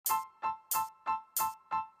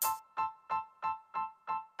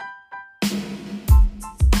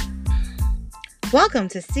Welcome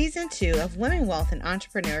to Season 2 of Women, Wealth, and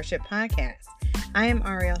Entrepreneurship Podcast. I am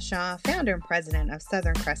Ariel Shaw, founder and president of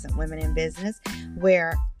Southern Crescent Women in Business,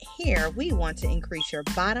 where here we want to increase your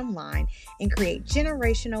bottom line and create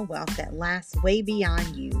generational wealth that lasts way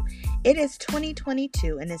beyond you. It is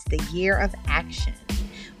 2022 and it's the year of action.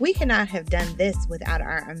 We cannot have done this without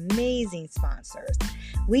our amazing sponsors.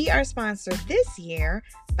 We are sponsored this year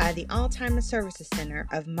by the Alzheimer's Services Center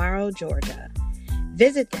of Morrow, Georgia.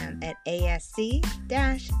 Visit them at asc-ga.org.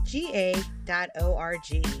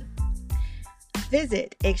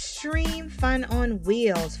 Visit Extreme Fun on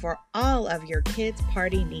Wheels for all of your kids'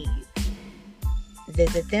 party needs.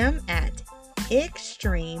 Visit them at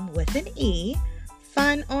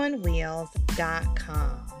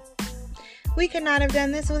funonwheels.com. We could not have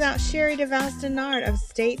done this without Sherry DeVal-Stenard of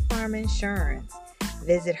State Farm Insurance.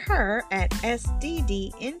 Visit her at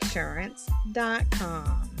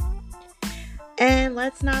sddinsurance.com. And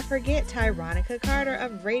let's not forget Tyronica Carter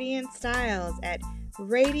of Radiant Styles at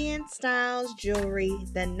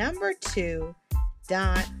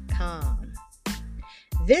radiantstylesjewelry2.com.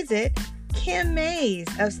 Visit Kim Mays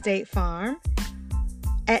of State Farm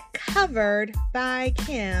at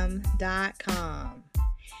coveredbykim.com.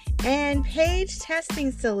 And Page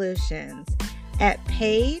Testing Solutions at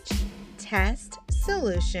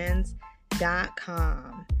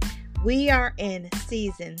pagetestsolutions.com. We are in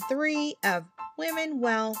Season 3 of Women,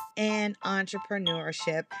 Wealth, and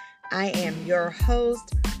Entrepreneurship. I am your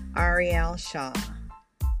host, Ariel Shaw.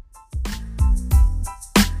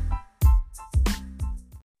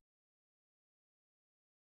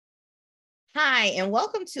 Hi, and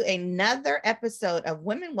welcome to another episode of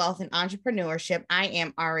Women, Wealth, and Entrepreneurship. I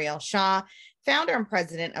am Ariel Shaw, founder and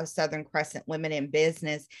president of Southern Crescent Women in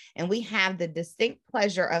Business, and we have the distinct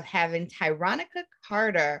pleasure of having Tyronica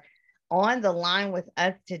Carter on the line with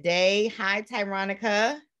us today. Hi,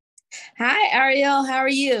 Tyronica. Hi, Ariel. How are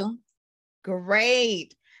you?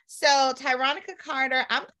 Great. So Tyronica Carter,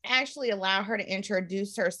 I'm actually allow her to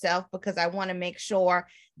introduce herself because I want to make sure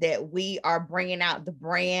that we are bringing out the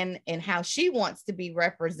brand and how she wants to be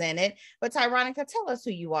represented. But Tyronica, tell us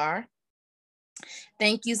who you are.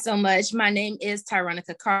 Thank you so much. My name is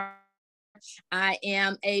Tyronica Carter. I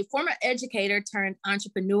am a former educator turned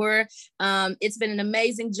entrepreneur. It's been an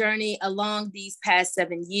amazing journey along these past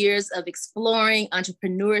 7 years of exploring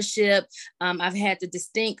entrepreneurship. I've had the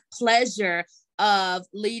distinct pleasure of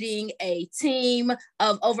leading a team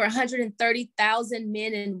of over 130,000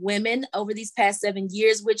 men and women over these past 7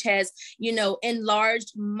 years, which has,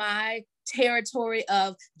 enlarged my territory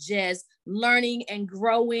of just learning and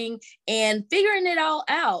growing and figuring it all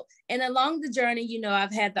out. And along the journey,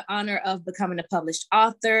 I've had the honor of becoming a published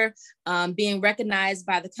author, being recognized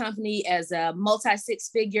by the company as a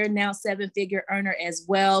multi-six-figure, now seven-figure earner as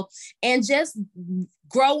well, and just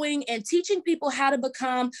growing and teaching people how to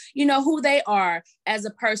become, who they are as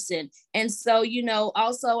a person. And so,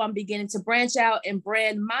 also I'm beginning to branch out and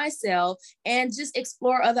brand myself and just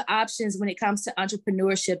explore other options when it comes to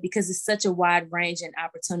entrepreneurship because it's such a wide range and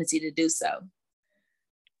opportunity to do so.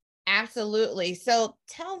 Absolutely. So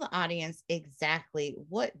tell the audience exactly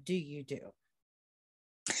what do you do?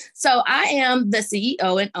 So I am the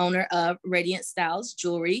CEO and owner of Radiant Styles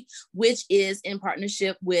Jewelry, which is in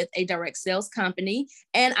partnership with a direct sales company,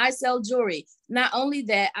 and I sell jewelry. Not only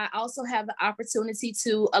that, I also have the opportunity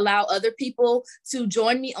to allow other people to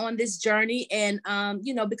join me on this journey and,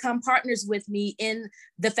 become partners with me in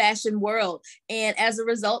the fashion world. And as a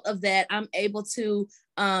result of that, I'm able to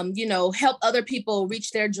help other people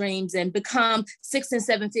reach their dreams and become 6- and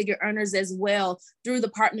 7-figure earners as well through the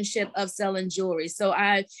partnership of selling jewelry. So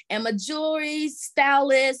I am a jewelry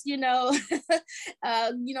stylist, someone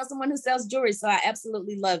who sells jewelry. So I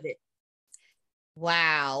absolutely love it.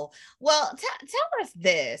 Wow. Well, tell us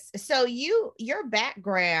this. So your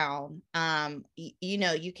background,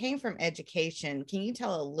 you came from education. Can you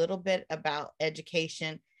tell a little bit about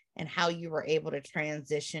education and how you were able to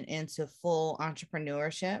transition into full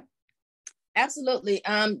entrepreneurship? Absolutely.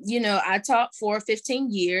 I taught for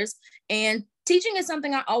 15 years and teaching is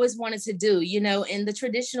something I always wanted to do. In the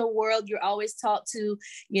traditional world, you're always taught to,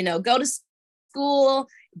 go to school,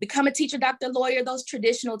 become a teacher, doctor, lawyer, those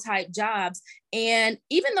traditional type jobs. And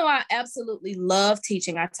even though I absolutely love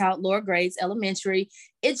teaching, I taught lower grades, elementary,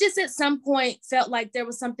 it just at some point felt like there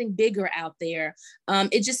was something bigger out there.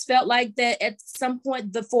 It just felt like that at some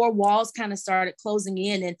point, the four walls kind of started closing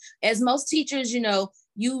in. And as most teachers,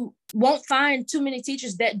 you won't find too many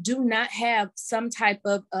teachers that do not have some type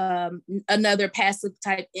of another passive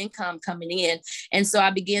type income coming in. And so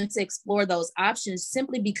I began to explore those options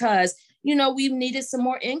simply because we needed some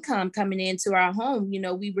more income coming into our home.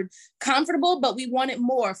 We were comfortable, but we wanted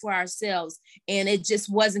more for ourselves. And it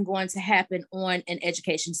just wasn't going to happen on an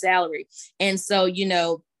education salary. And so,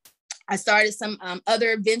 I started some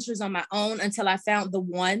other ventures on my own until I found the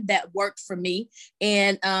one that worked for me,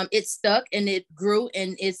 and it stuck and it grew,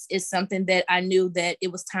 and it's something that I knew that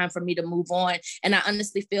it was time for me to move on. And I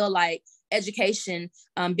honestly feel like education,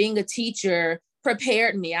 being a teacher,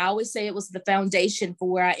 prepared me. I always say it was the foundation for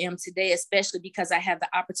where I am today, especially because I have the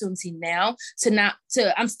opportunity now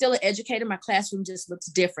I'm still an educator. My classroom just looks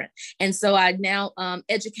different. And so I now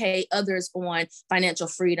educate others on financial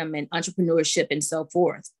freedom and entrepreneurship and so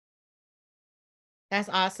forth. That's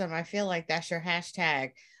awesome. I feel like that's your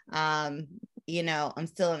hashtag. I'm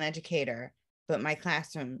still an educator, but my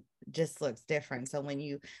classroom just looks different. So when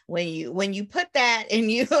you put that and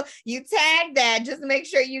you tag that, just make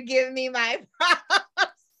sure you give me my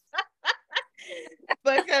props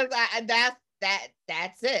because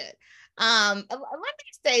that's it. Let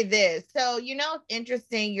me say this. So, it's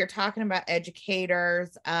interesting. You're talking about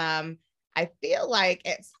educators. I feel like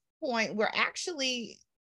at some point we're actually,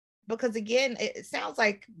 because again, it sounds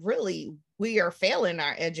like really we are failing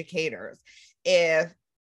our educators. If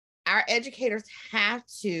our educators have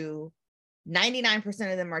to,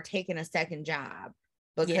 99% of them are taking a second job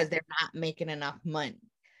because they're not making enough money.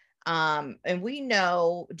 And we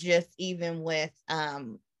know just even with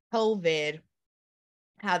COVID,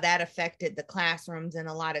 how that affected the classrooms, and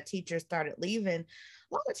a lot of teachers started leaving.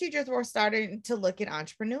 A lot of teachers were starting to look at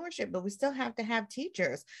entrepreneurship, but we still have to have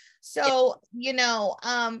teachers. So,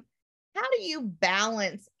 how do you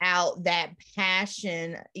balance out that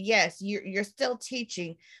passion? Yes, you're still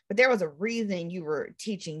teaching, but there was a reason you were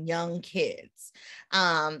teaching young kids.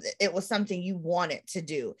 It was something you wanted to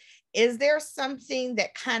do. Is there something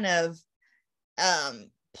that kind of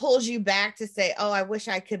pulls you back to say, oh, I wish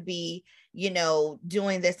I could be,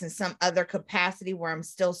 doing this in some other capacity where I'm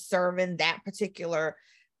still serving that particular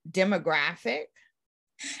demographic?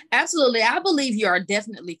 Absolutely. I believe you are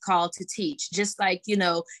definitely called to teach, just like,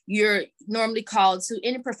 you're normally called to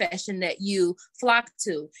any profession that you flock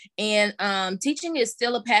to. And teaching is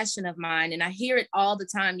still a passion of mine. And I hear it all the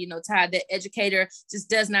time, Ty, that educator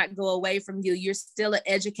just does not go away from you. You're still an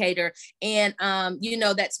educator. And,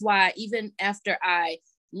 that's why even after I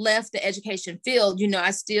left the education field,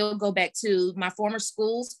 I still go back to my former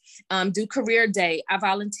schools, do career day. I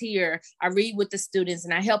volunteer, I read with the students,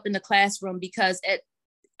 and I help in the classroom because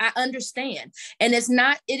I understand. And it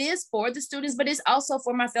is for the students, but it's also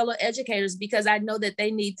for my fellow educators because I know that they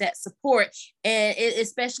need that support. And it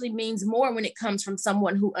especially means more when it comes from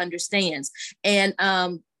someone who understands. And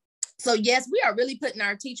so yes, we are really putting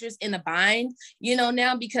our teachers in a bind,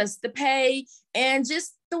 now because the pay and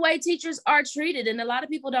just the way teachers are treated. And a lot of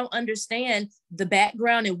people don't understand the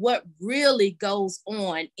background and what really goes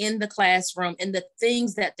on in the classroom and the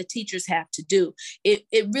things that the teachers have to do. It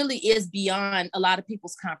really is beyond a lot of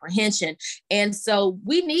people's comprehension. And so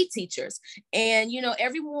we need teachers. And,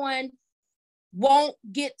 everyone won't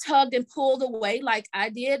get tugged and pulled away like I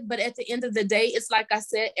did. But at the end of the day, it's like I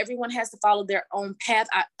said, everyone has to follow their own path.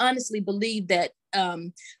 I honestly believe that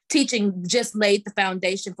teaching just laid the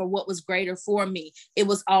foundation for what was greater for me. It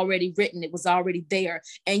was already written. It was already there.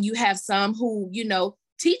 And you have some who,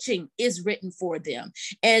 teaching is written for them.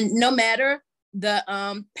 And no matter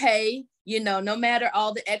the pay, no matter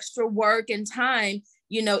all the extra work and time,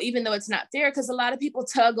 even though it's not fair, because a lot of people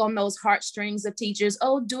tug on those heartstrings of teachers.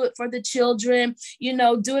 Oh, do it for the children,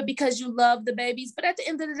 do it because you love the babies. But at the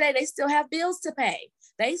end of the day, they still have bills to pay.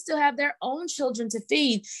 They still have their own children to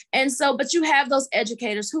feed. And so, but you have those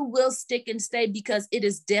educators who will stick and stay because it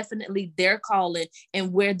is definitely their calling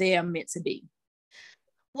and where they are meant to be.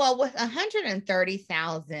 Well, with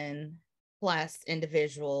 130,000 plus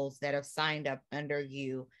individuals that have signed up under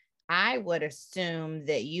you, I would assume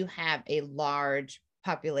that you have a large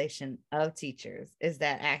population of teachers. Is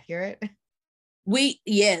that accurate?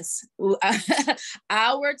 Yes,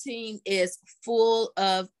 our team is full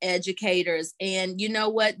of educators. And you know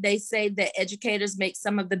what? They say that educators make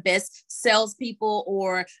some of the best salespeople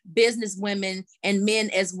or business women and men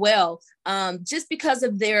as well, just because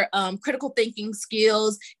of their critical thinking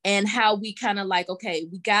skills and how we kind of okay,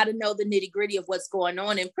 we got to know the nitty gritty of what's going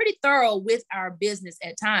on and pretty thorough with our business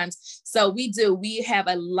at times. So we have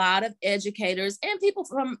a lot of educators and people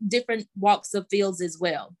from different walks of fields as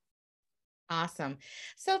well. Awesome.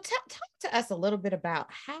 So talk to us a little bit about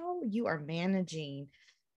how you are managing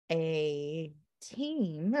a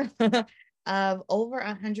team of over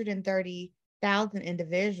 130,000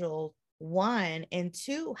 individuals, one, and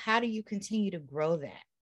two, how do you continue to grow that?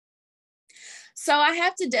 So I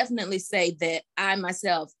have to definitely say that I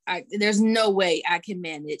myself, there's no way I can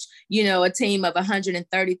manage, a team of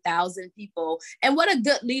 130,000 people. And what a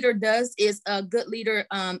good leader does is a good leader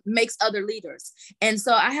makes other leaders. And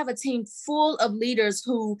so I have a team full of leaders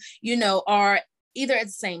who, are either at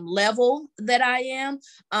the same level that I am.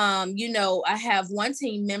 I have one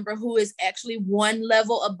team member who is actually one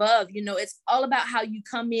level above. It's all about how you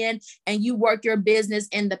come in and you work your business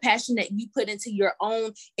and the passion that you put into your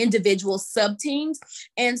own individual sub teams.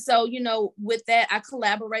 And so, with that, I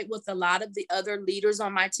collaborate with a lot of the other leaders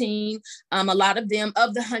on my team. A lot of them,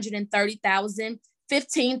 of the 130,000,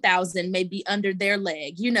 15,000 may be under their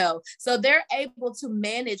leg, so they're able to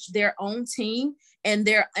manage their own team and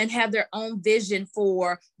have their own vision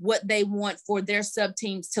for what they want for their sub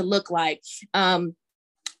teams to look like.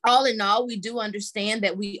 All in all, we do understand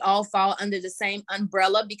that we all fall under the same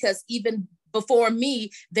umbrella, because even before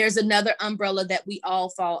me, there's another umbrella that we all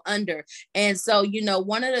fall under. And so,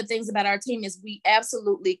 one of the things about our team is we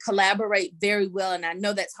absolutely collaborate very well. And I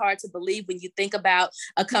know that's hard to believe when you think about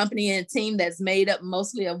a company and a team that's made up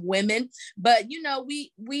mostly of women, but,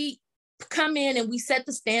 we come in and we set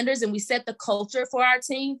the standards and we set the culture for our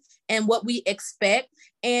team and what we expect.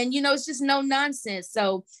 And, it's just no nonsense.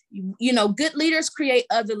 So, good leaders create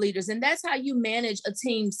other leaders. And that's how you manage a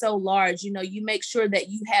team so large. You make sure that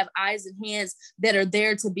you have eyes and hands that are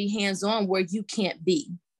there to be hands-on where you can't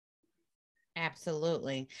be.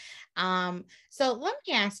 Absolutely. So let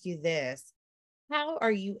me ask you this. How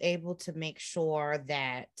are you able to make sure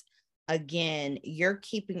that, again, you're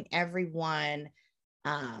keeping everyone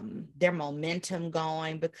their momentum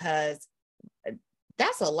going, because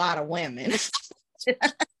that's a lot of women.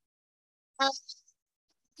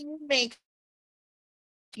 You make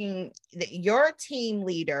that your team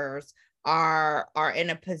leaders are in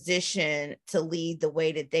a position to lead the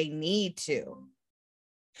way that they need to.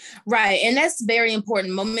 Right. And that's very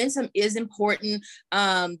important. Momentum is important.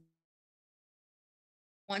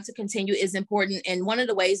 Want to continue is important. And one of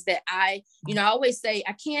the ways that I always say,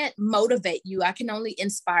 I can't motivate you, I can only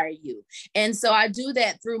inspire you. And so I do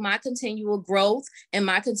that through my continual growth and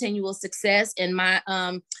my continual success and my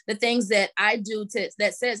the things that I do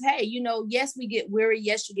that says, hey, yes, we get weary,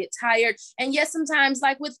 yes, you get tired, and yes, sometimes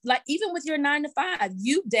even with your 9 to 5,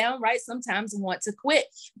 you downright sometimes want to quit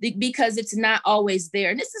because it's not always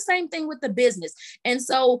there. And it's the same thing with the business. And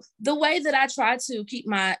so the way that I try to keep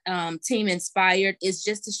my team inspired is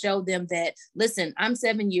just to show them that, listen, I'm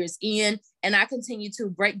 7 years in and I continue to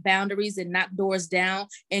break boundaries and knock doors down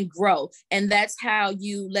and grow. And that's how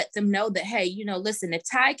you let them know that, hey, listen, if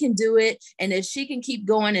Ty can do it and if she can keep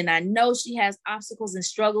going, and I know she has obstacles and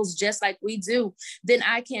struggles just like we do, then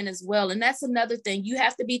I can as well. And that's another thing. You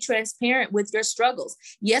have to be transparent with your struggles.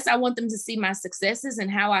 Yes, I want them to see my successes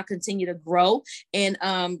and how I continue to grow and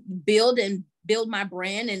build my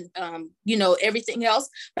brand and, everything else.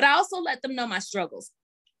 But I also let them know my struggles.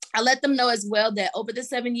 I let them know as well that over the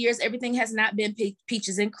 7 years, everything has not been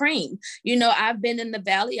peaches and cream. I've been in the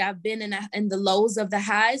valley, I've been in the lows of the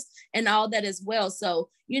highs and all that as well. So,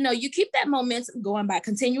 you keep that momentum going by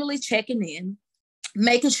continually checking in,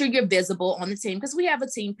 making sure you're visible on the team, because we have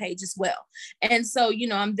a team page as well. And so,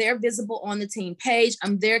 I'm there visible on the team page.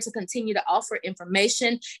 I'm there to continue to offer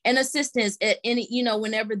information and assistance at any,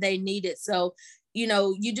 whenever they need it. So,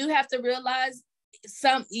 you do have to realize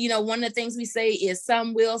one of the things we say is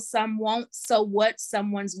some will, some won't. So what?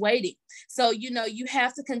 Someone's waiting. So, you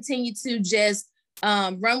have to continue to just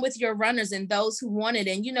run with your runners and those who want it.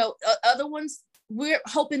 And, other ones, we're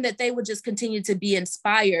hoping that they will just continue to be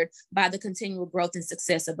inspired by the continual growth and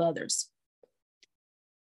success of others.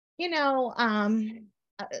 Talk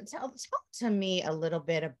to me a little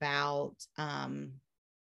bit about,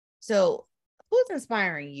 so who's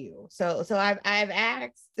inspiring you? So I've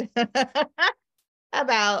asked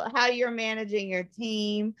about how you're managing your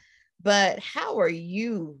team, but how are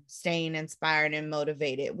you staying inspired and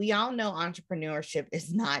motivated? We all know entrepreneurship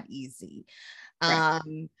is not easy.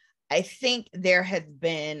 Right. I think there has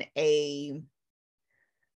been an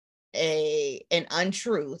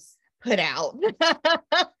untruth put out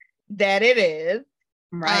that it is.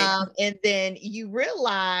 Right. And then you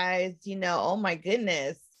realize, oh my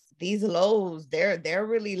goodness, these lows, they're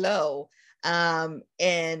really low. And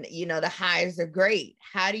the highs are great.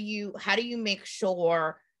 How do you make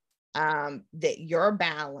sure that you're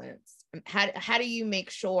balanced? How do you make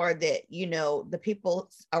sure that the people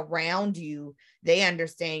around you, they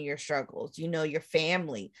understand your struggles, your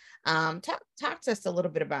family? Talk to us a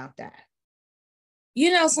little bit about that.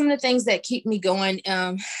 Some of the things that keep me going,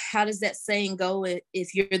 how does that saying go?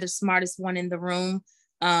 If you're the smartest one in the room,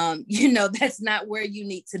 that's not where you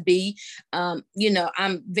need to be. I'm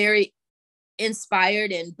very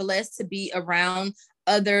inspired and blessed to be around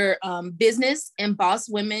other business and boss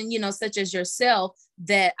women, such as yourself,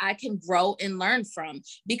 that I can grow and learn from,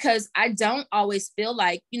 because I don't always feel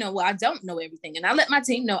like, I don't know everything. And I let my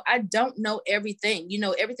team know I don't know everything.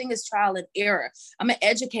 Everything is trial and error. I'm an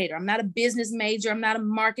educator. I'm not a business major. I'm not a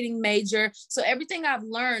marketing major. So everything I've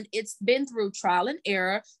learned, it's been through trial and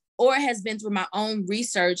error, or it has been through my own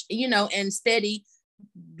research, and steady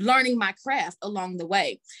learning my craft along the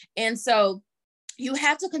way. And so you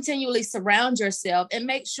have to continually surround yourself and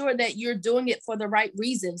make sure that you're doing it for the right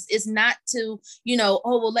reasons. It's not to,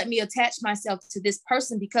 let me attach myself to this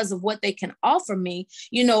person because of what they can offer me,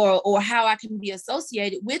 or how I can be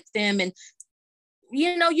associated with them. And,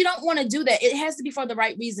 you don't want to do that. It has to be for the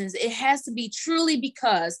right reasons. It has to be truly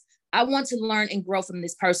because I want to learn and grow from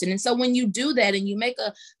this person. And so when you do that and you make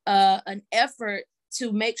an effort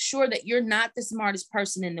to make sure that you're not the smartest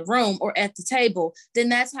person in the room or at the table, then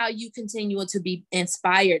that's how you continue to be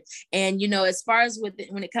inspired. And, as far as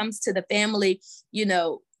when it comes to the family,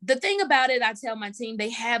 the thing about it, I tell my team, they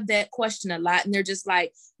have that question a lot, and they're just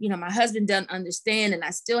like, my husband doesn't understand, and I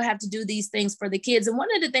still have to do these things for the kids. And one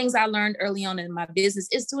of the things I learned early on in my business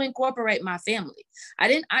is to incorporate my family. I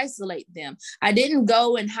didn't isolate them. I didn't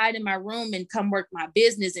go and hide in my room and come work my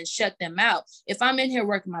business and shut them out. If I'm in here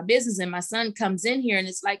working my business and my son comes in here and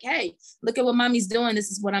it's like, hey, look at what mommy's doing. This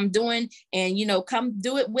is what I'm doing. And, come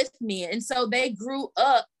do it with me. And so they grew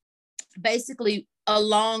up basically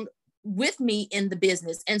along with me in the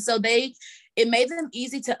business. And so it made them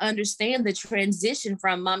easy to understand the transition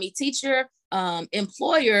from mommy teacher,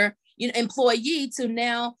 employee to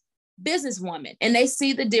now businesswoman. And they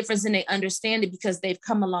see the difference and they understand it because they've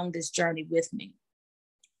come along this journey with me.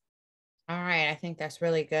 All right. I think that's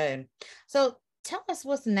really good. So tell us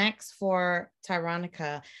what's next for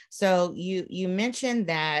Tyronica. So you mentioned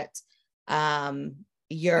that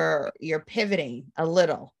you're pivoting a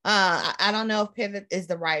little. I don't know if pivot is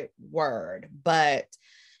the right word, but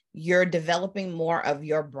you're developing more of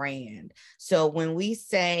your brand. So when we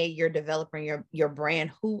say you're developing your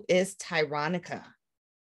brand, who is Tyronica?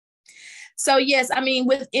 So yes,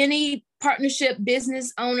 with any partnership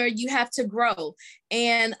business owner, you have to grow.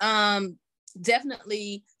 And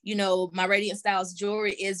definitely, my Radiant Styles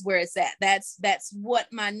jewelry is where it's at. That's what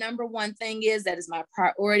my number one thing is. That is my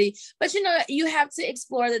priority. But, you have to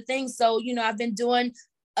explore the things. So, I've been doing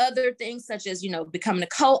other things such as, becoming a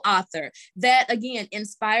co-author. That, again,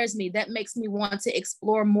 inspires me. That makes me want to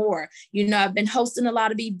explore more. I've been hosting a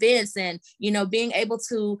lot of events and, being able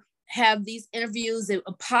to have these interviews and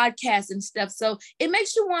podcasts and stuff. So it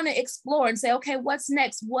makes you want to explore and say, okay, what's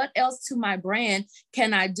next? What else to my brand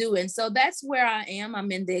can I do? And so that's where I am.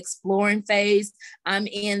 I'm in the exploring phase. I'm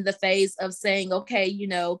in the phase of saying, okay,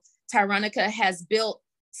 Tyronica has built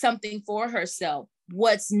something for herself.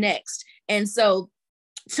 What's next? And so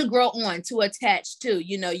to grow on, to attach to,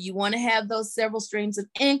 you want to have those several streams of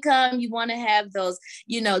income. You want to have those,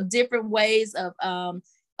 different ways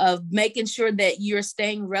of making sure that you're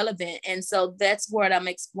staying relevant. And so that's what I'm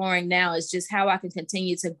exploring now, is just how I can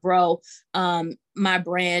continue to grow my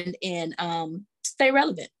brand and stay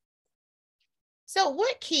relevant. So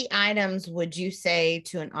what key items would you say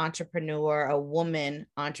to an entrepreneur, a woman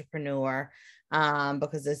entrepreneur,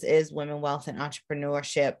 because this is women, wealth, and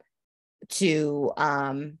entrepreneurship, to,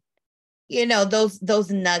 those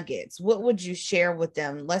nuggets? What would you share with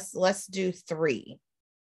them? Let's do 3.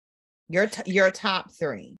 Your top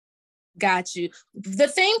 3. Got you. The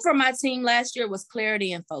thing for my team last year was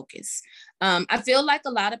clarity and focus. I feel like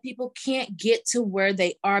a lot of people can't get to where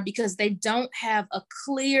they are because they don't have a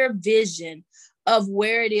clear vision of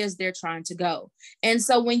where it is they're trying to go. And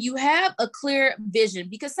so when you have a clear vision,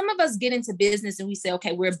 because some of us get into business and we say,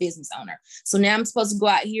 okay, we're a business owner. So now I'm supposed to go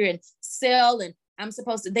out here and sell, and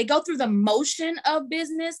they go through the motion of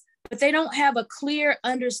business, but they don't have a clear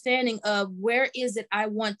understanding of where is it I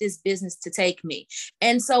want this business to take me.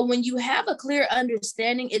 And so when you have a clear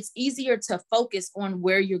understanding, it's easier to focus on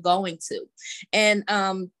where you're going to. And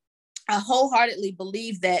I wholeheartedly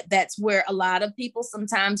believe that that's where a lot of people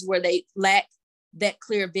sometimes where they lack that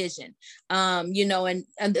clear vision. And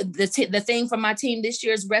the thing for my team this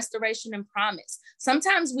year is restoration and promise.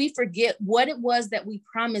 Sometimes we forget what it was that we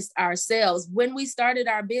promised ourselves when we started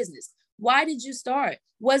our business. Why did you start?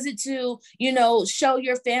 Was it to, show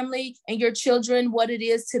your family and your children what it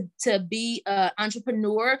is to be an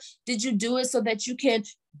entrepreneur? Did you do it so that you can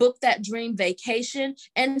book that dream vacation?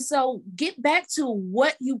 And so get back to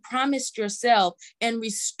what you promised yourself and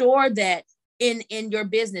restore that in your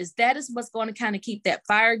business. That is what's going to kind of keep that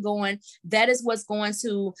fire going. That is what's going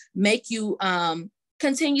to make you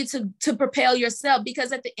continue to propel yourself.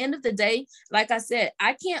 Because at the end of the day, like I said,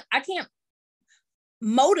 I can't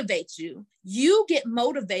motivate you. You get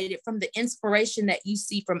motivated from the inspiration that you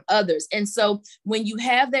see from others. And so when you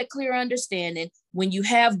have that clear understanding, when you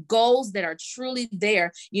have goals that are truly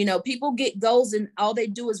there, people get goals and all they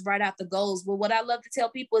do is write out the goals. Well, what I love to tell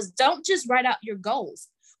people is don't just write out your goals.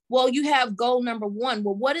 Well, you have goal number one.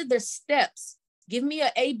 Well, what are the steps? Give me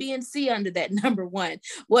A, B, and C under that number one.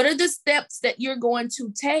 What are the steps that you're going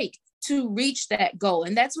to take to reach that goal?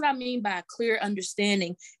 And that's what I mean by a clear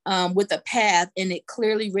understanding with a path and it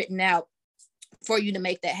clearly written out for you to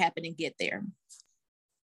make that happen and get there.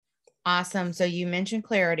 Awesome. So you mentioned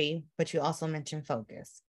clarity, but you also mentioned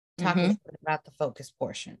focus. Talk a little bit about the focus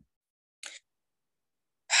portion.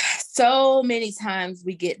 So many times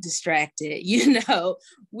we get distracted,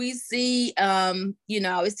 we see, I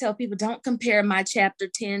always tell people, don't compare my chapter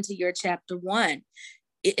 10 to your chapter 1.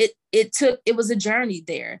 It was a journey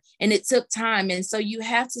there and it took time. And so you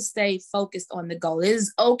have to stay focused on the goal. It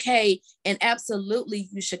is okay. And absolutely,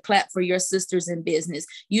 you should clap for your sisters in business.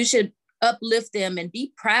 You should uplift them and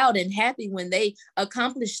be proud and happy when they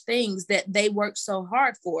accomplish things that they work so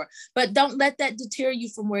hard for. But don't let that deter you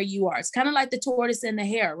from where you are. It's kind of like the tortoise and the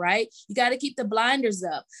hare, right? You got to keep the blinders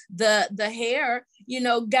up. The hare,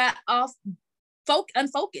 got off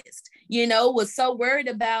unfocused, was so worried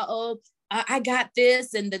about, oh, I got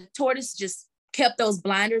this. And the tortoise just kept those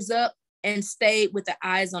blinders up and stayed with the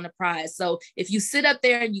eyes on the prize. So if you sit up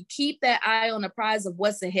there and you keep that eye on the prize of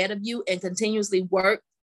what's ahead of you and continuously work,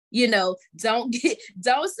 don't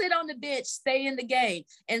sit on the bench, stay in the game.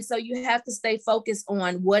 And so you have to stay focused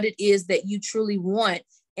on what it is that you truly want.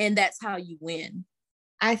 And that's how you win.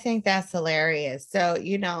 I think that's hilarious. So,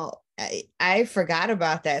 I forgot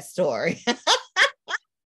about that story.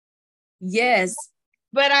 Yes.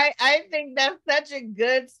 But I think that's such a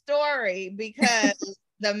good story because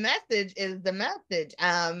the message is the message.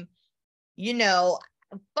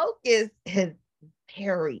 Focus is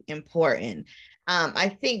very important. I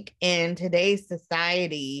think in today's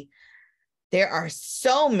society, there are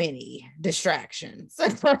so many distractions,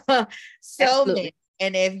 so many.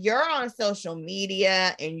 And if you're on social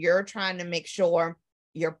media and you're trying to make sure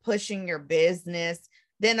you're pushing your business,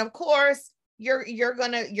 then of course you're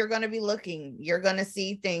gonna be looking, you're gonna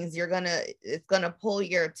see things, it's gonna pull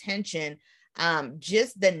your attention.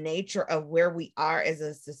 Just the nature of where we are as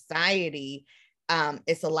a society,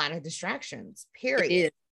 it's a lot of distractions,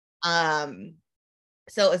 period.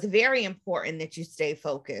 So it's very important that you stay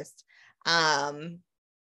focused.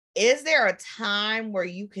 Is there a time where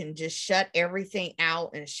you can just shut everything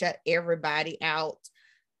out and shut everybody out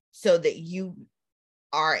so that you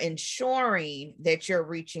are ensuring that you're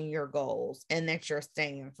reaching your goals and that you're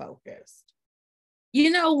staying focused?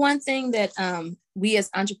 One thing that we as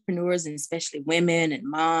entrepreneurs, and especially women and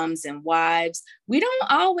moms and wives, we don't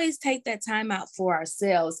always take that time out for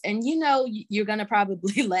ourselves. And, you're going to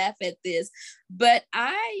probably laugh at this, but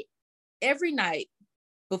every night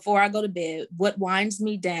before I go to bed, what winds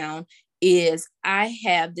me down is I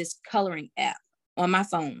have this coloring app on my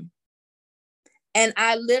phone. And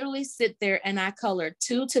I literally sit there and I color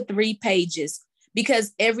 2 to 3 pages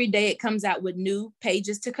because every day it comes out with new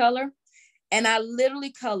pages to color. And I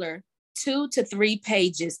literally color 2 to 3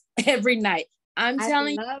 pages every night. I'm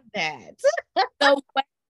telling you. I love that. So what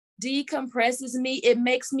decompresses me, it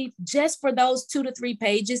makes me, just for those 2 to 3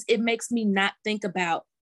 pages, it makes me not think about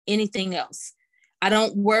anything else. I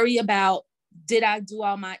don't worry about, did I do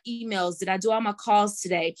all my emails? Did I do all my calls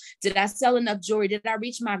today? Did I sell enough jewelry? Did I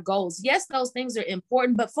reach my goals? Yes, those things are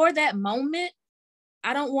important, but for that moment,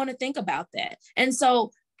 I don't want to think about that. And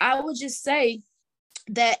so I would just say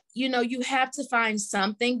that, you have to find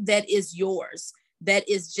something that is yours, that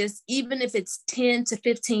is just, even if it's 10 to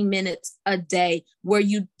 15 minutes a day where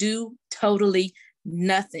you do totally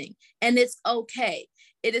nothing. And it's okay.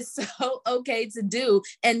 It is so okay to do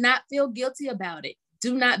and not feel guilty about it.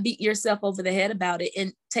 Do not beat yourself over the head about it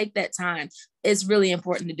and take that time. It's really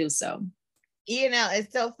important to do so.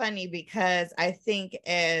 It's so funny because I think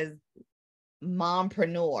as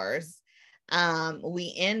mompreneurs,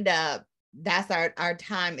 we end up, that's our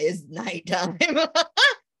time is nighttime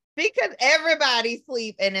because everybody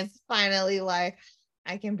sleep and it's finally like,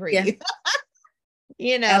 I can breathe.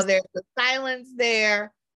 Yeah. There's the silence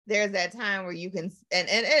there. There's that time where you can, and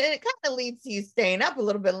it kind of leads to you staying up a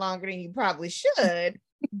little bit longer than you probably should.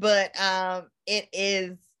 But it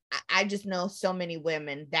is, I just know so many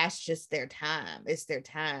women, that's just their time. It's their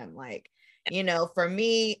time. Like, for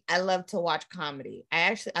me, I love to watch comedy.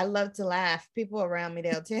 I love to laugh. People around me,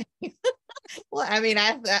 they'll tell you. Well, I mean,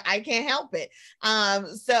 I can't help it.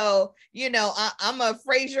 So, I'm a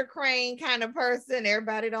Frasier Crane kind of person.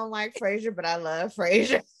 Everybody don't like Frasier, but I love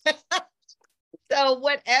Frasier. So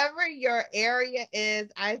whatever your area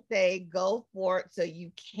is, I say go for it so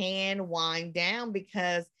you can wind down,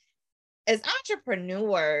 because as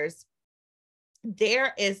entrepreneurs,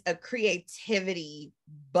 there is a creativity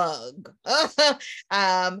bug.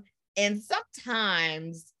 And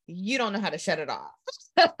sometimes you don't know how to shut it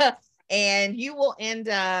off. And you will end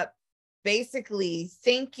up basically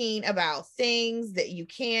thinking about things that you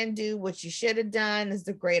can do, what you should have done is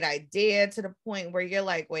a great idea, to the point where you're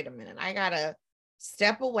like, wait a minute, I gotta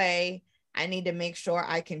step away. I need to make sure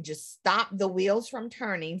I can just stop the wheels from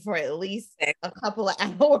turning for at least a couple of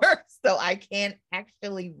hours so I can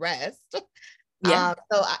actually rest. Yeah.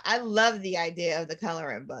 So I love the idea of the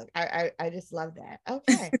coloring book. I just love that.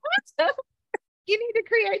 Okay. You need to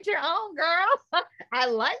create your own, girl. I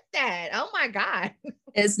like that. Oh my God.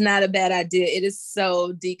 It's not a bad idea. It is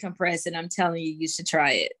so decompressing. I'm telling you, you should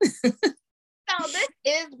try it. So this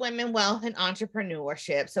is Women, Wealth, and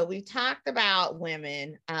Entrepreneurship. So we've talked about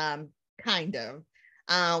women, kind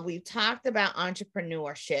of. We've talked about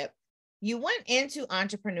entrepreneurship. You went into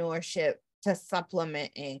entrepreneurship to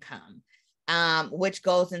supplement income, which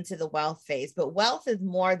goes into the wealth phase. But wealth is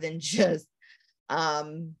more than just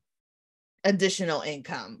additional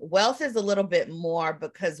income. Wealth is a little bit more,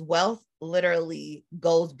 because wealth literally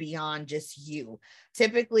goes beyond just you.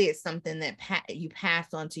 Typically, it's something that you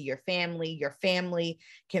pass on to your family. Your family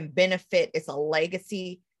can benefit. It's a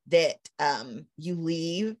legacy that you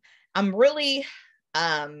leave. I'm really,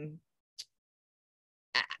 I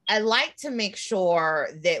like to make sure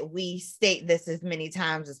that we state this as many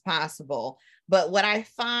times as possible. But what I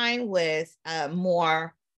find with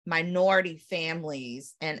more minority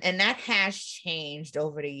families, and that has changed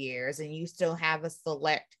over the years, and you still have a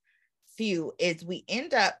select few, is we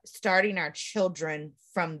end up starting our children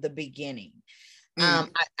from the beginning.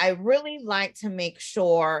 I really like to make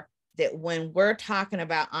sure that when we're talking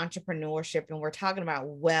about entrepreneurship and we're talking about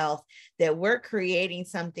wealth, that we're creating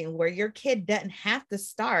something where your kid doesn't have to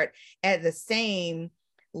start at the same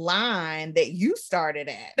line that you started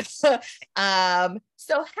at. So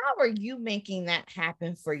how are you making that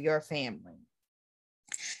happen for your family?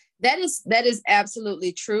 That is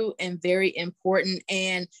absolutely true and very important.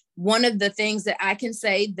 And one of the things that I can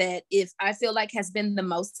say that if I feel like has been the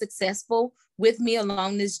most successful with me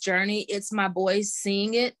along this journey, it's my boys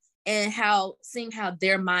seeing it and seeing how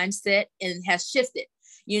their mindset and has shifted.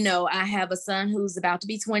 You know, I have a son who's about to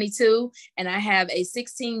be 22, and I have a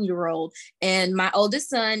 16-year-old. And my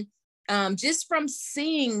oldest son, just from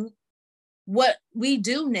seeing what we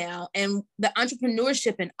do now and the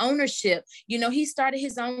entrepreneurship and ownership, you know, he started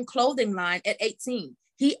his own clothing line at 18.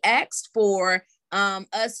 He asked for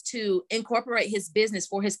us to incorporate his business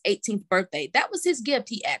for his 18th birthday. That was his gift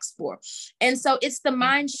he asked for. And so it's the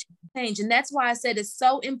mind change. And that's why I said it's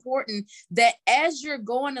so important that as you're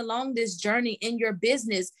going along this journey in your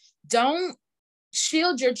business, don't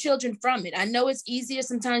shield your children from it. I know it's easier.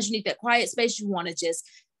 Sometimes you need that quiet space. You want to just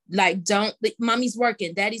don't, mommy's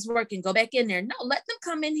working, daddy's working, go back in there. No, let them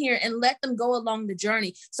come in here and let them go along the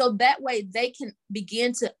journey. So that way they can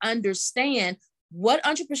begin to understand what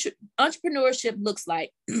entrepreneurship looks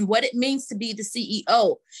like, what it means to be the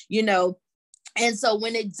CEO, you know. And so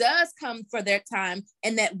when it does come for their time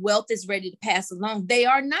and that wealth is ready to pass along, they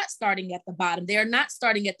are not starting at the bottom. They are not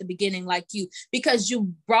starting at the beginning like you, because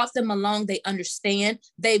you brought them along. They understand,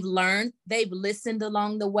 they've learned, they've listened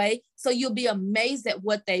along the way. So you'll be amazed at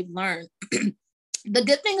what they've learned. The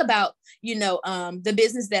good thing about, you know, the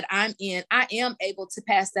business that I'm in, I am able to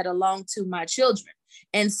pass that along to my children.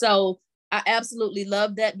 And so I absolutely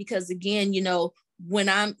love that, because again, you know, when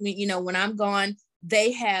I'm gone,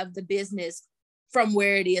 they have the business from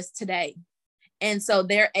where it is today. And so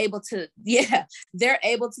they're able to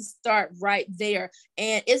start right there.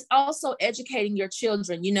 And it's also educating your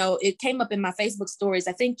children. You know, it came up in my Facebook stories,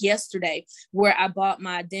 I think yesterday, where I bought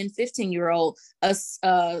my then 15-year-old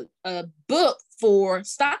a book for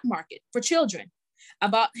stock market for children. I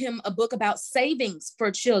bought him a book about savings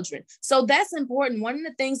for children. So that's important. One of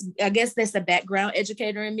the things, I guess that's the background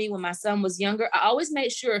educator in me. When my son was younger, I always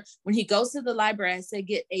made sure when he goes to the library, I said,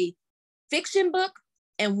 get a fiction book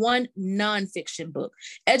and one nonfiction book.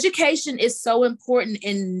 Education is so important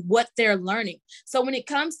in what they're learning. So when it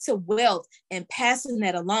comes to wealth and passing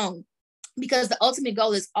that along, because the ultimate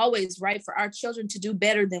goal is always right for our children to do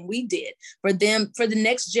better than we did, for them, for the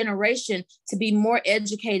next generation to be more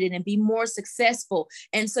educated and be more successful.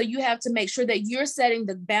 And so you have to make sure that you're setting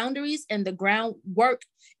the boundaries and the groundwork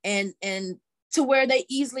and to where they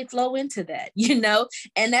easily flow into that, you know?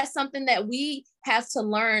 And that's something that we have to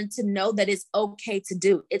learn to know that it's okay to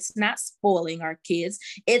do. It's not spoiling our kids.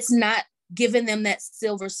 It's not giving them that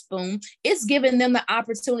silver spoon. It's giving them the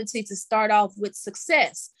opportunity to start off with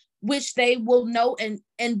success, which they will know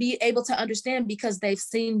and be able to understand because they've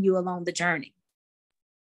seen you along the journey.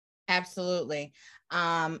 Absolutely.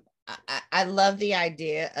 I love the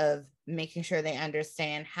idea of making sure they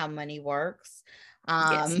understand how money works.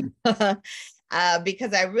 Yes.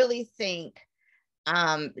 Because I really think,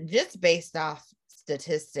 just based off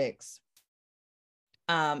statistics,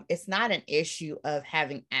 it's not an issue of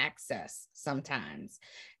having access. Sometimes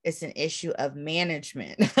it's an issue of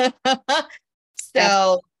management.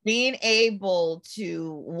 So being able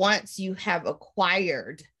to, once you have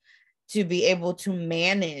acquired, to be able to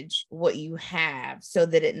manage what you have so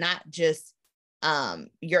that it not just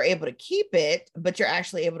you're able to keep it, but you're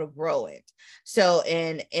actually able to grow it. So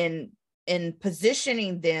in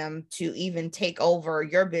positioning them to even take over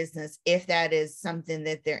your business, if that is something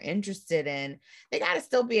that they're interested in, they got to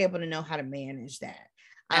still be able to know how to manage that.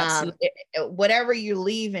 Whatever you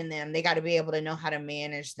leave in them, they got to be able to know how to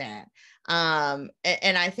manage that. And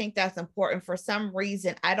I think that's important. For some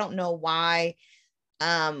reason, I don't know why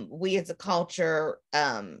we as a culture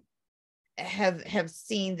have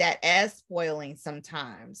seen that as spoiling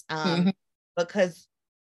sometimes, because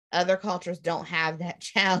other cultures don't have that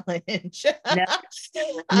challenge. No.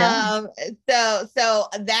 No. So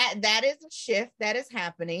that is a shift that is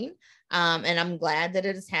happening. And I'm glad that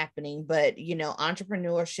it is happening. But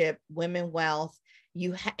entrepreneurship, women wealth,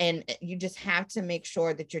 you just have to make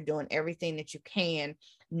sure that you're doing everything that you can,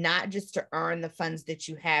 not just to earn the funds that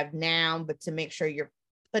you have now, but to make sure you're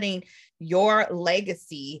putting your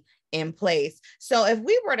legacy in place. So if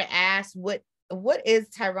we were to ask what is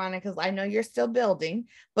Tyronica, because I know you're still building,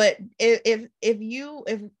 but if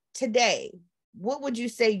today, what would you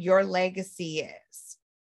say your legacy is?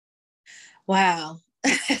 Wow.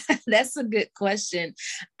 That's a good question.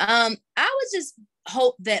 I would just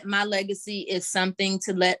hope that my legacy is something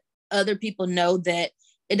to let other people know that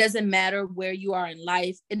it doesn't matter where you are in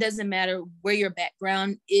life. It doesn't matter where your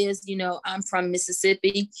background is. I'm from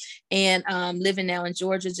Mississippi and living now in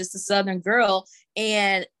Georgia, just a Southern girl.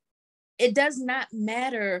 And it does not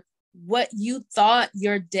matter what you thought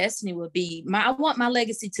your destiny would be. I want my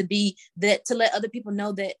legacy to be that, to let other people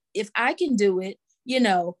know that if I can do it,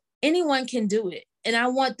 anyone can do it. And I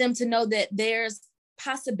want them to know that there's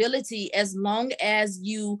possibility as long as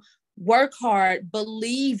you work hard,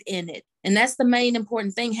 believe in it. And that's the main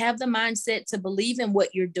important thing. Have the mindset to believe in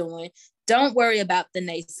what you're doing. Don't worry about the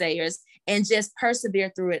naysayers and just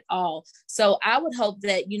persevere through it all. So I would hope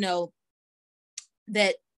that,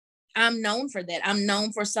 that I'm known for that. I'm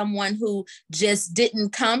known for someone who just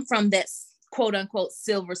didn't come from that quote unquote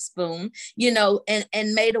silver spoon,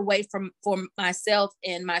 and made a way for myself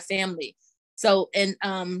and my family. So, and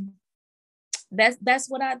that's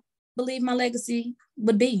what I believe my legacy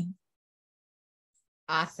would be.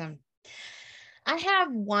 Awesome. I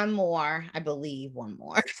have one more, I believe one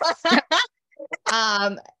more.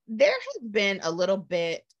 There has been a little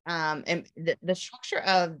bit, and the structure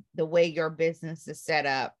of the way your business is set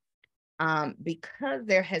up, because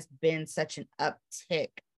there has been such an uptick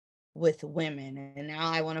with women, and now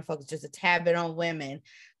I want to focus just a tad bit on women,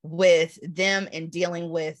 with them and dealing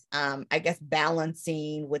with, I guess,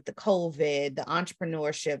 balancing with the COVID, the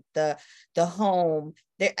entrepreneurship, the home.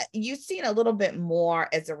 You've seen a little bit more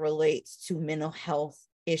as it relates to mental health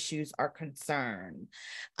issues are concerned.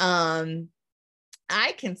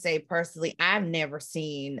 I can say personally, I've never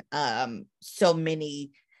seen so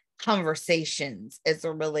many conversations as it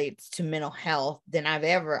relates to mental health than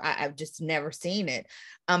I've just never seen it.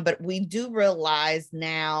 But we do realize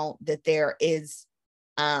now that there is,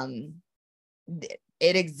 it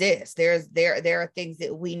exists. There are things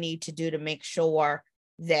that we need to do to make sure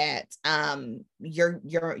that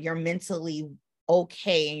you're mentally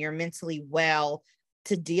okay and you're mentally well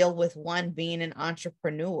to deal with being an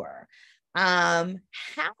entrepreneur. How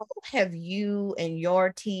have you and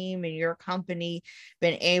your team and your company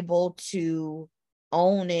been able to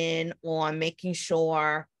own in on making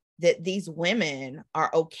sure that these women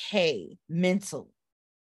are okay mentally?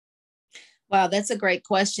 Wow, that's a great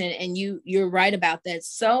question. And you're right about that.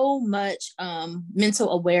 So much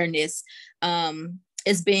mental awareness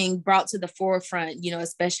is being brought to the forefront,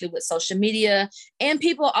 especially with social media, and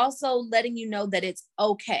people also letting you know that it's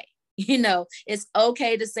okay. It's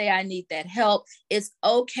okay to say, I need that help. It's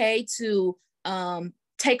okay to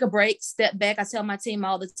take a break, step back. I tell my team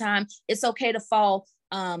all the time, it's okay to fall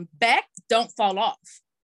back. Don't fall off.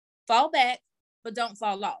 Fall back, but don't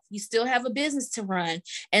fall off. You still have a business to run.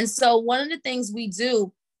 And so one of the things we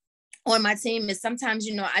do on my team is sometimes,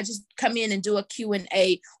 I just come in and do a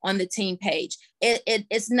Q&A on the team page.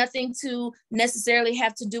 It's nothing to necessarily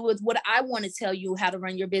have to do with what I want to tell you how to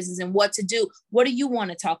run your business and what to do. What do you want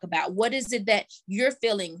to talk about? What is it that you're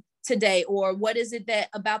feeling today? Or what is it that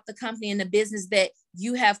about the company and the business that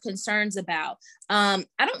you have concerns about? I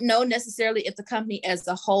don't know necessarily if the company as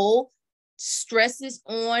a whole stresses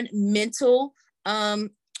on mental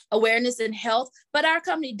awareness and health, but our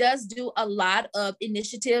company does do a lot of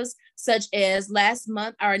initiatives, such as last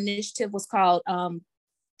month, our initiative was called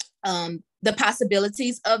the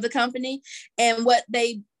possibilities of the company. And what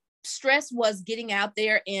they stressed was getting out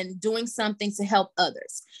there and doing something to help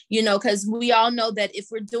others, because we all know that if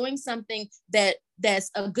we're doing something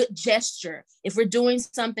that's a good gesture, if we're doing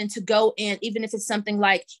something to go in, even if it's something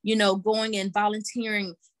like, going and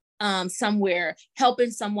volunteering somewhere,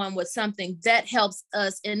 helping someone with something, that helps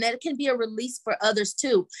us. And that can be a release for others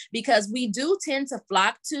too, because we do tend to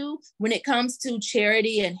flock to, when it comes to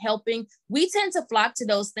charity and helping, we tend to flock to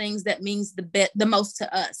those things that means the most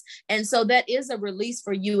to us. And so that is a release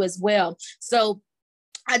for you as well. So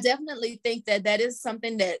I definitely think that that is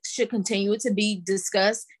something that should continue to be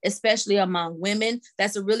discussed, especially among women.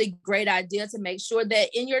 That's a really great idea, to make sure that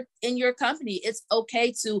in your company, it's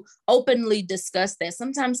okay to openly discuss that.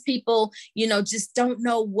 Sometimes people, just don't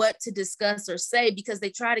know what to discuss or say because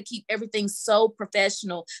they try to keep everything so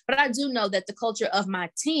professional. But I do know that the culture of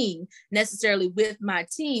my team, necessarily with my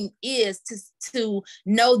team, is to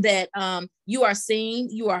know that you are seen,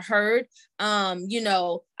 you are heard. I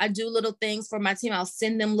do little things for my team. I'll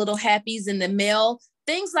send them little happies in the mail,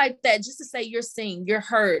 things like that, just to say you're seen, you're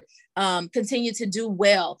heard, continue to do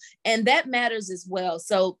well. And that matters as well.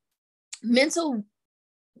 So mental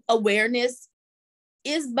awareness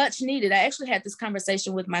is much needed. I actually had this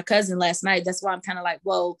conversation with my cousin last night. That's why I'm kind of like,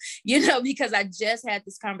 whoa, because I just had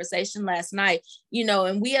this conversation last night,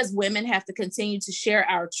 and we as women have to continue to share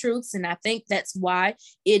our truths. And I think that's why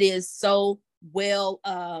it is so well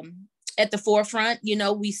at the forefront.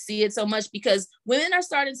 We see it so much because women are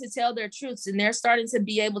starting to tell their truths, and they're starting to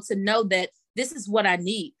be able to know that this is what I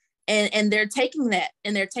need. And they're taking that,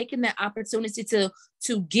 and they're taking that opportunity to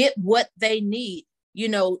get what they need,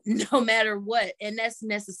 no matter what. And that's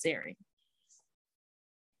necessary.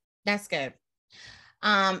 That's good.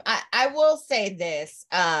 I will say this.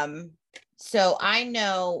 So I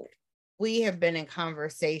know we have been in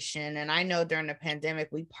conversation, and I know during the pandemic,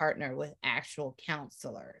 we partnered with actual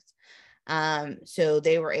counselors. So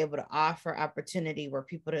they were able to offer opportunity where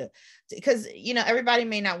people because, everybody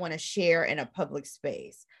may not want to share in a public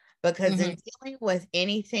space, because in dealing with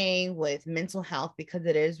anything with mental health, because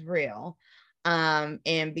it is real,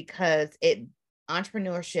 and because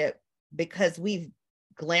entrepreneurship, because we've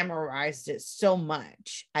glamorized it so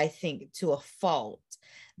much, I think to a fault,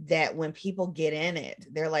 that when people get in it,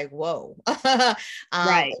 they're like, whoa.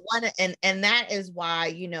 Right. And that is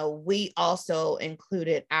why, we also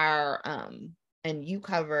included our, and you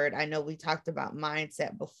covered, I know we talked about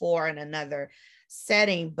mindset before in another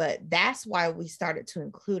setting, but that's why we started to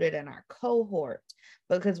include it in our cohort,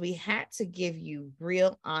 because we had to give you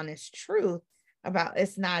real, honest truth about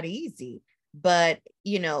it's not easy, but,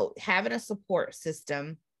 having a support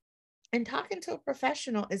system and talking to a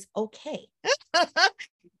professional is okay.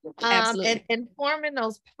 Absolutely. And forming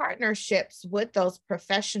those partnerships with those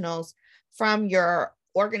professionals from your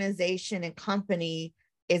organization and company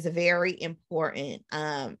is very important,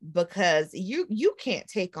 because you can't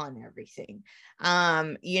take on everything.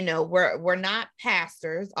 We're not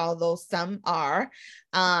pastors, although some are.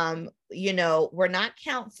 We're not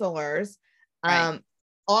counselors. Right.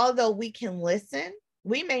 Although we can listen,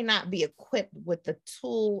 we may not be equipped with the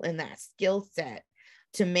tool and that skill set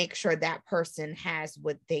to make sure that person has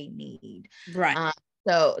what they need. Right.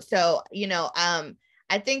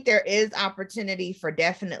 I think there is opportunity for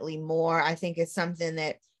definitely more. I think it's something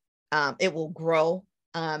that it will grow,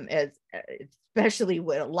 especially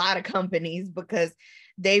with a lot of companies, because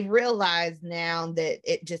they realize now that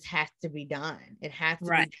it just has to be done. It has to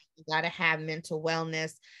be done. You got to have mental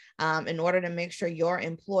wellness in order to make sure your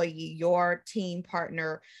employee, your team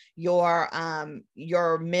partner,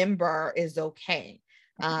 your member is okay.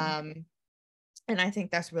 And I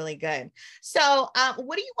think that's really good. So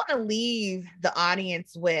what do you want to leave the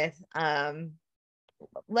audience with?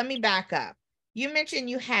 Let me back up. You mentioned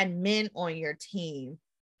you had men on your team.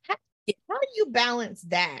 How do you balance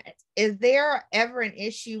that? Is there ever an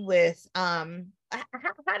issue with, how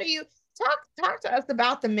do you talk to us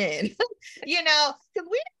about the men? Because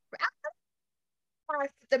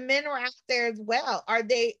the men are out there as well.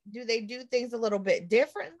 Do they do things a little bit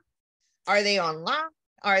different? Are they online?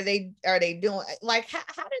 Are they doing, like, how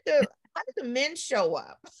How did the men show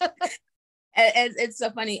up? It's so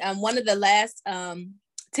funny. One of the last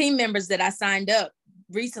team members that I signed up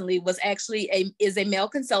recently was actually a male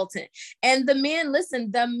consultant, and the men,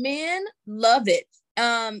 listen, the men love it.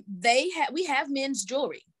 We have men's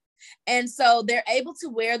jewelry, and so they're able to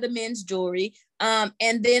wear the men's jewelry, and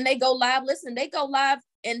then they go live. Listen, they go live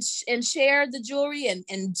and share the jewelry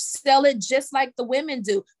and sell it just like the women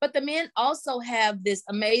do. But the men also have this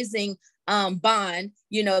amazing bond.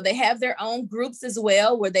 You know, they have their own groups as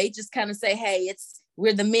well, where they just kind of say, hey,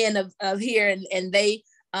 we're the men of here, and they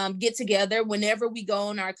get together whenever we go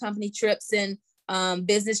on our company trips and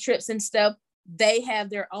business trips and stuff. They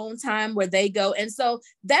have their own time where they go. And so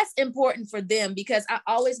that's important for them, because I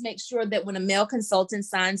always make sure that when a male consultant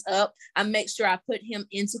signs up, I make sure I put him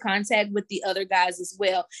into contact with the other guys as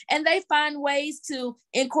well. And they find ways to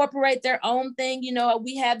incorporate their own thing. You know,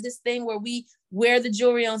 we have this thing where we wear the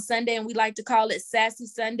jewelry on Sunday, and we like to call it Sassy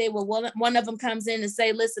Sunday. Well, one of them comes in and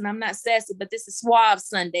say, listen, I'm not sassy, but this is Suave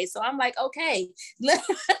Sunday. So I'm like, okay.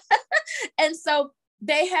 And so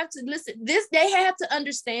they have to listen. They have to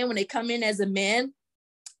understand when they come in as a man.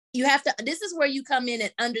 This is where you come in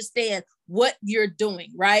and understand what you're doing,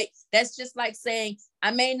 right? That's just like saying, I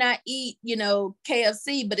may not eat,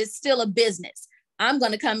 KFC, but it's still a business. I'm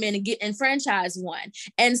going to come in and get and franchise one.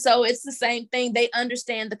 And so it's the same thing. They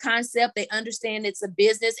understand the concept. They understand it's a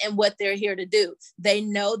business and what they're here to do. They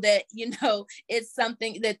know that, it's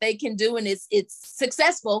something that they can do, and it's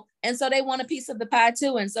successful. And so they want a piece of the pie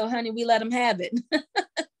too. And so, honey, we let them have it.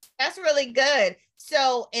 That's really good.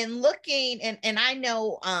 So in looking, and I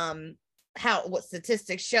know what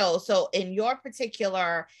statistics show. So in your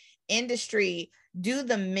particular industry, do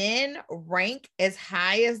the men rank as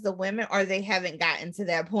high as the women, or they haven't gotten to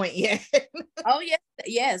that point yet? Oh,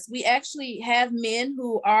 yes. We actually have men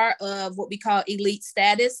who are of what we call elite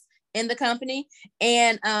status in the company.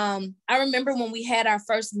 And I remember when we had our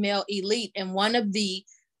first male elite, and one of the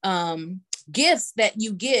gifts that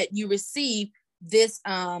you receive this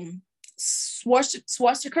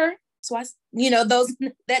swastika,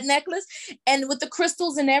 that necklace, and with the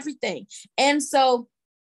crystals and everything. And so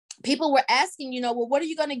people were asking, well, what are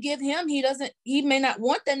you going to give him? He may not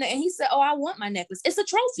want that. And he said, oh, I want my necklace. It's a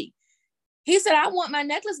trophy. He said, I want my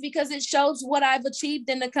necklace because it shows what I've achieved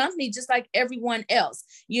in the company, just like everyone else.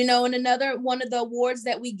 And another one of the awards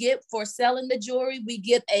that we get for selling the jewelry, we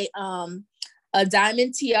get a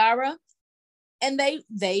diamond tiara, and they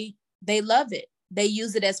love it. They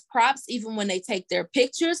use it as props, even when they take their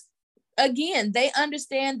pictures. Again, they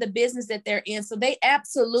understand the business that they're in. So they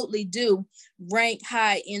absolutely do rank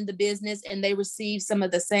high in the business, and they receive some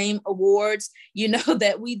of the same awards,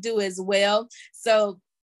 that we do as well. So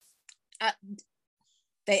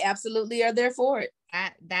they absolutely are there for it.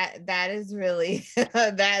 That is really,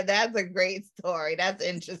 that's a great story. That's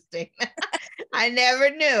interesting. I never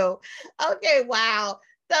knew. Okay. Wow.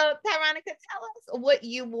 So Tyronica, tell us what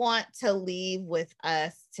you want to leave with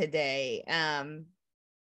us today.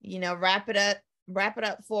 Wrap it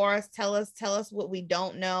up for us. Tell us what we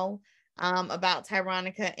don't know about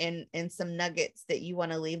Tyronica, and some nuggets that you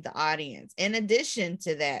want to leave the audience. In addition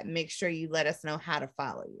to that, make sure you let us know how to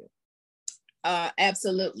follow you.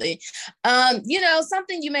 Absolutely.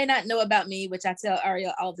 Something you may not know about me, which I tell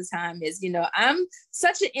Ariel all the time, is, I'm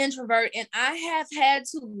such an introvert, and I have had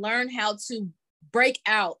to learn how to break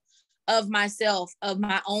out of myself, of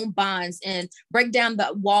my own bonds, and break down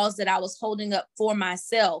the walls that I was holding up for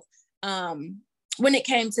myself when it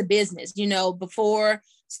came to business. Before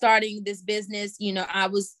starting this business, I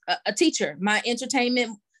was a teacher. I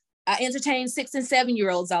entertained 6 and 7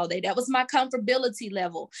 year olds all day. That was my comfortability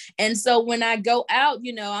level. And so when I go out,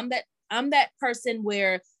 I'm that person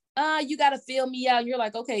where you got to feel me out. You're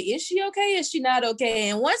like, okay, is she okay? Is she not okay?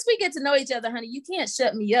 And once we get to know each other, honey, you can't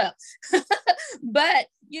shut me up. But,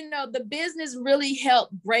 the business really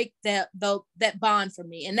helped break that bond for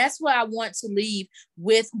me. And that's what I want to leave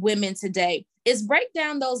with women today, is break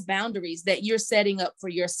down those boundaries that you're setting up for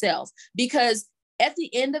yourself. Because at the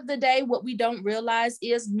end of the day, what we don't realize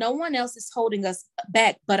is no one else is holding us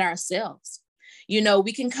back but ourselves.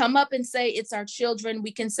 We can come up and say it's our children.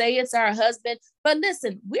 We can say it's our husband. But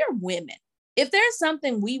listen, we're women. If there's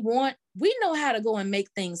something we want, we know how to go and make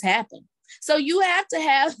things happen. So you have to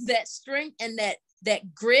have that strength and that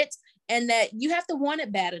grit, and that you have to want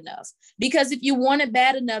it bad enough. Because if you want it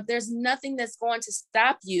bad enough, there's nothing that's going to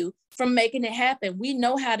stop you from making it happen. We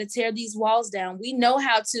know how to tear these walls down. We know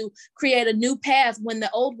how to create a new path when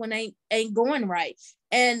the old one ain't going right.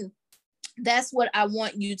 And that's what I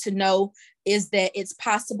want you to know, is that it's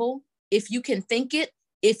possible if you can think it,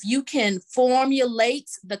 if you can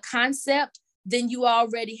formulate the concept, then you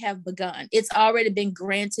already have begun. It's already been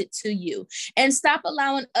granted to you. And stop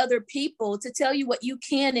allowing other people to tell you what you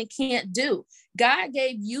can and can't do. God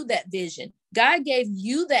gave you that vision. God gave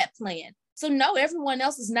you that plan. So no, everyone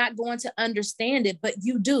else is not going to understand it, but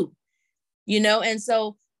you do, and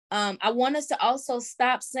so I want us to also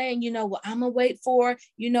stop saying, well, I'm gonna wait for,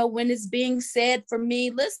 when it's being said for me.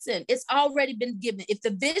 Listen, it's already been given. If the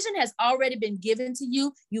vision has already been given to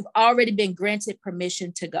you, you've already been granted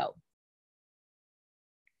permission to go.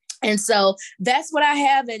 And so that's what I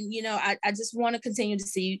have. And, I just want to continue to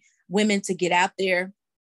see women to get out there,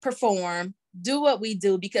 perform, do what we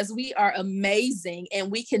do, because we are amazing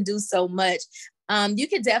and we can do so much. You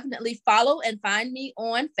can definitely follow and find me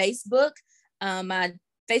on Facebook. My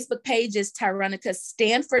Facebook page is Tyronica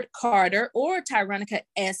Stanford Carter or Tyronica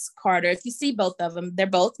S. Carter. If you see both of them, they're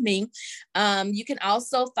both me. You can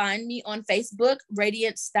also find me on Facebook,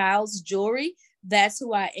 Radiant Styles Jewelry. That's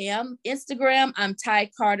who I am. Instagram, I'm Ty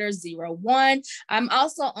Carter01. I'm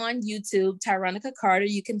also on YouTube, Tyronica Carter.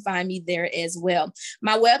 You can find me there as well.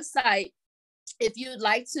 My website, if you'd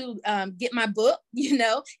like to get my book,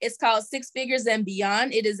 it's called Six Figures and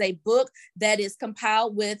Beyond. It is a book that is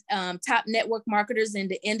compiled with top network marketers in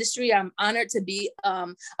the industry. I'm honored to be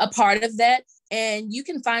a part of that. And you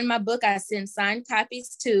can find my book. I send signed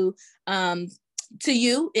copies to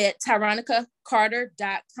you at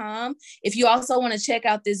tyronicacarter.com. If you also want to check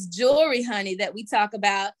out this jewelry, honey, that we talk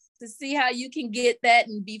about, to see how you can get that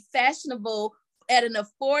and be fashionable at an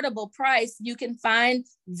affordable price, you can find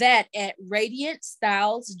that at Radiant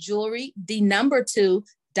Styles Jewelry,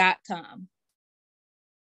 the2.com.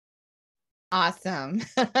 Awesome.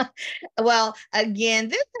 Well, again,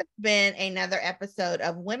 this has been another episode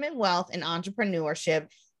of Women, Wealth, and Entrepreneurship.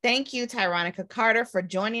 Thank you, Tyronica Carter, for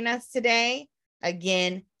joining us today.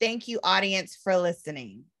 Again, thank you, audience, for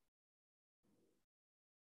listening.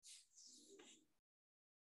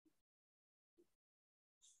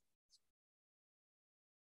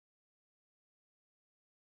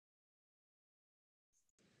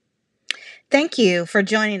 Thank you for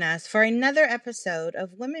joining us for another episode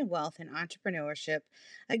of Women, Wealth, and Entrepreneurship.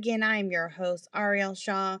 Again, I am your host, Ariel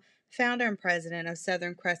Shaw, founder and president of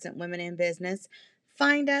Southern Crescent Women in Business.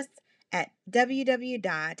 Find us at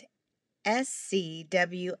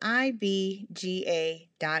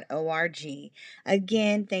www.scwibga.org.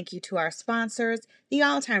 Again, thank you to our sponsors, the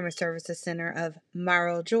Alzheimer's Services Center of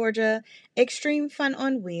Morrow, Georgia, Extreme Fun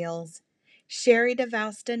on Wheels, Sherry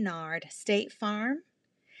DeVos Denard, State Farm,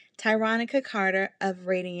 Tyronica Carter of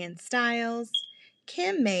Radiant Styles,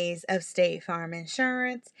 Kim Mays of State Farm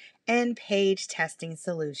Insurance, and Page Testing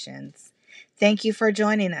Solutions. Thank you for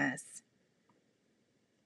joining us.